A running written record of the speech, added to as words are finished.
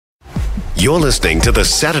You're listening to the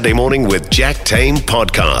Saturday Morning with Jack Tame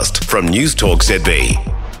podcast from News Talk ZB.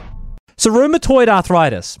 So rheumatoid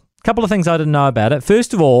arthritis, a couple of things I didn't know about it.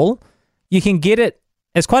 First of all, you can get it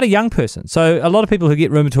as quite a young person. So a lot of people who get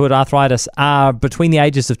rheumatoid arthritis are between the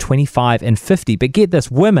ages of 25 and 50. But get this,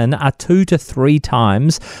 women are 2 to 3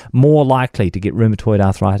 times more likely to get rheumatoid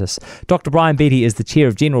arthritis. Dr. Bryan is the Chair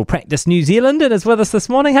of General Practice New Zealand and is with us this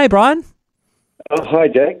morning. Hey, Bryan. Oh, hi,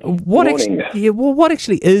 Jack. What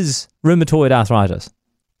actually is rheumatoid arthritis?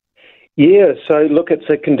 Yeah, so look, it's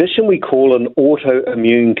a condition we call an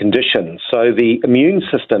autoimmune condition. So the immune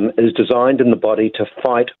system is designed in the body to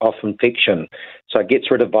fight off infection. So it gets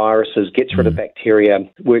rid of viruses, gets rid of bacteria,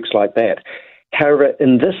 works like that. However,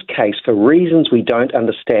 in this case, for reasons we don't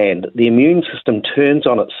understand, the immune system turns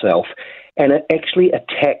on itself and it actually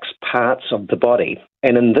attacks parts of the body.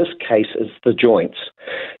 And in this case, it's the joints.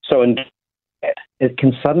 So it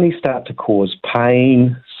can suddenly start to cause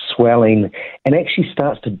pain, swelling, and actually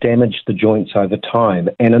starts to damage the joints over time.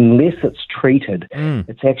 And unless it's treated,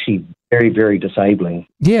 it's actually very, very disabling.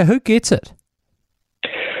 Yeah, who gets it?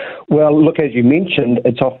 Well, look, as you mentioned,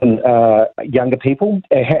 it's often younger people.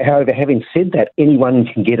 However, having said that, anyone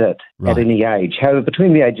can get it at any age. However,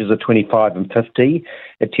 between the ages of 25 and 50,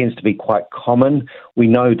 it tends to be quite common. We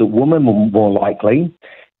know that women are more likely.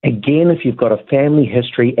 Again, if you've got a family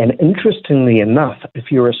history, and interestingly enough, if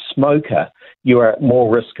you're a smoker, you are at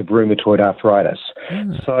more risk of rheumatoid arthritis.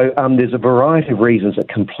 So there's a variety of reasons it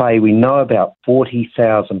can play. We know about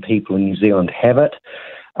 40,000 people in New Zealand have it,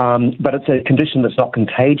 but it's a condition that's not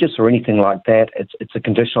contagious or anything like that. It's a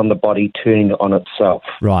condition on the body turning on itself.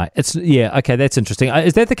 Right. Okay, that's interesting.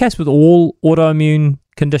 Is that the case with all autoimmune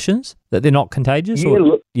conditions, that they're not contagious?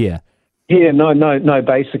 Yeah, no.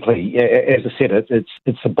 Basically, as I said,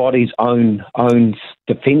 it's the body's own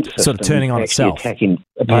defence system, sort of turning on itself. Attacking.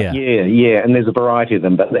 Yeah, and there's a variety of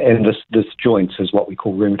them, and this joints is what we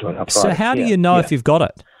call rheumatoid arthritis. So how do you know if you've got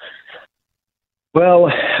it? Well,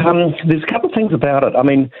 there's a couple of things about it. I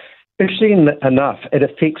mean, interesting enough, it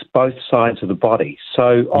affects both sides of the body.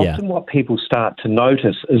 So often what people start to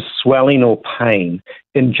notice is swelling or pain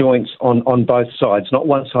in joints on both sides, not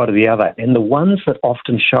one side or the other. And the ones that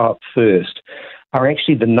often show up first are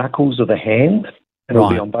actually the knuckles of the hand, and it'll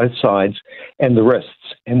be on both sides, and the wrists.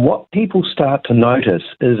 And what people start to notice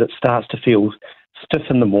is it starts to feel stiff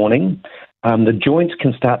in the morning. The joints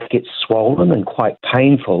can start to get swollen and quite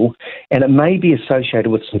painful, and it may be associated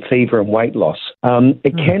with some fever and weight loss.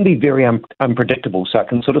 It can be very unpredictable, so it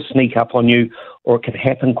can sort of sneak up on you, or it can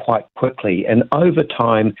happen quite quickly. And over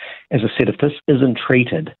time, as I said, if this isn't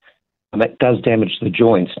treated, it does damage the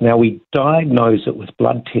joints. Now, we diagnose it with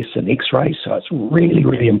blood tests and x-rays, so it's really,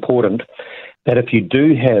 really important that if you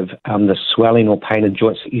do have the swelling or pain in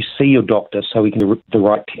joints, that you see your doctor so we can do the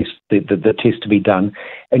right test, the test to be done,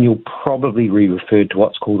 and you'll probably be referred to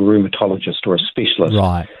what's called a rheumatologist or a specialist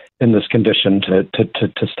in this condition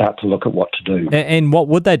to start to look at what to do. And what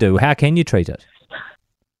would they do? How can you treat it?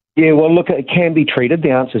 Yeah, well, look, it can be treated.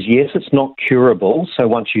 The answer is yes. It's not curable. So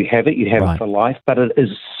once you have it, you have it for life. But it is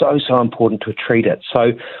so important to treat it.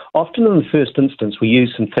 So often in the first instance, we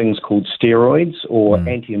use some things called steroids or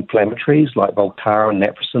anti-inflammatories like Voltaren and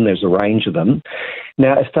Naproxen. There's a range of them.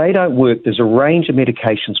 Now, if they don't work, there's a range of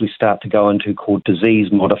medications we start to go into called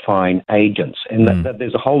disease-modifying agents. And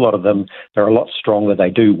there's a whole lot of them. They're a lot stronger. They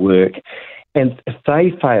do work. And if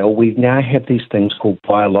they fail, we now have these things called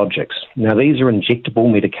biologics. Now, these are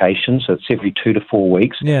injectable medications, so it's every 2 to 4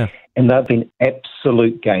 weeks, and they've been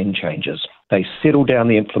absolute game changers. They settle down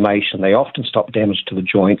the inflammation, they often stop damage to the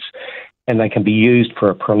joints, and they can be used for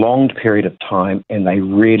a prolonged period of time, and they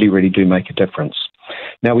really, really do make a difference.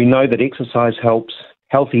 Now, we know that exercise helps,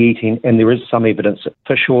 healthy eating, and there is some evidence that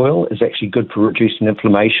fish oil is actually good for reducing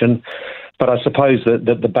inflammation. But I suppose that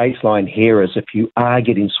the baseline here is if you are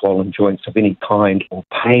getting swollen joints of any kind or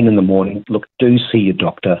pain in the morning, look, do see your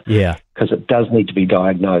doctor. Because it does need to be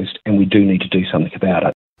diagnosed and we do need to do something about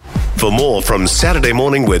it. For more from Saturday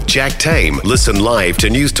Morning with Jack Tame, listen live to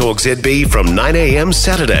News Talk ZB from 9 a.m.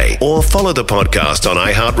 Saturday or follow the podcast on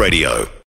iHeartRadio.